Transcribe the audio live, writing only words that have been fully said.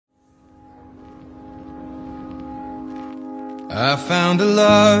I found a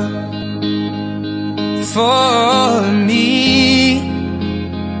love for me.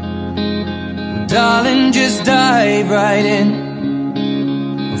 Well, darling, just dive right in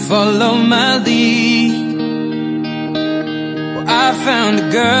and follow my lead. Well, I found a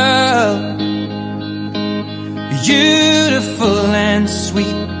girl, beautiful and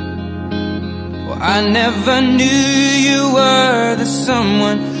sweet. Well, I never knew you were the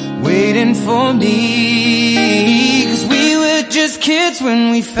someone waiting for me. 'Cause we were just kids when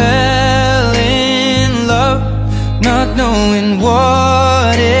we fell in love, not knowing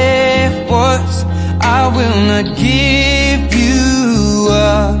what it was. I will not give you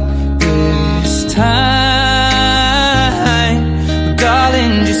up this time. But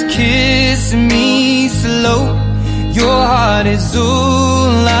darling, just kiss me slow. Your heart is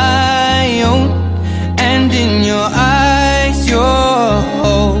all I own, and in your eyes you're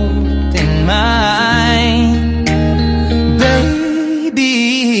holding mine.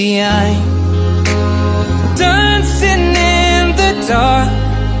 Baby, I'm dancing in the dark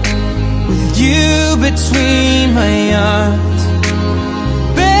with you between my arms,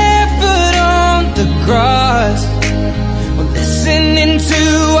 barefoot on the grass. We're listening to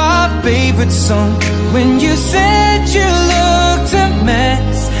our favorite song. When you said you looked a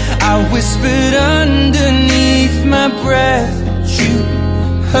mess, I whispered underneath my breath, but you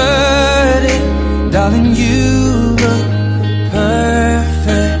heard it. Darling, you look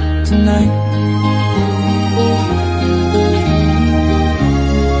perfect tonight.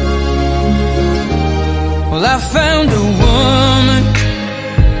 Well, I found a woman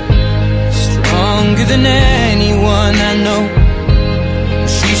stronger than anyone I know.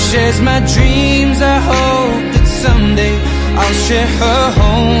 She shares my dreams. I hope that someday I'll share her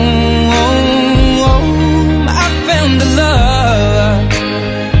home. I found a love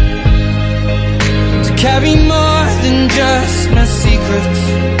to carry more than just my secrets,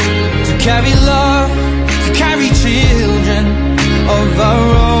 to carry love, to carry children of our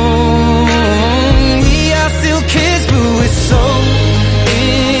own. We are still kids, but we're so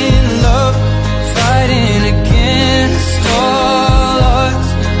in love, fighting against all odds.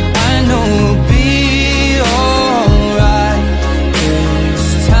 I know we'll be alright this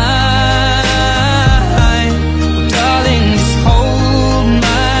time. Darling, just hold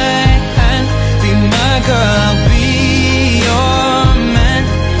my hand, be my girl, I'll be your man.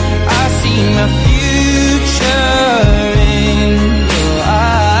 I see my future in your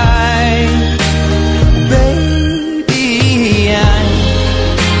eyes. Baby, I'm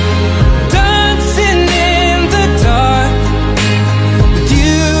dancing in the dark with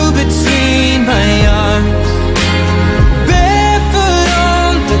you between my arms, barefoot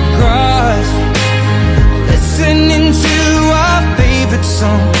on the grass, listening to our favorite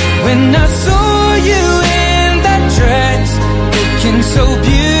song. When I saw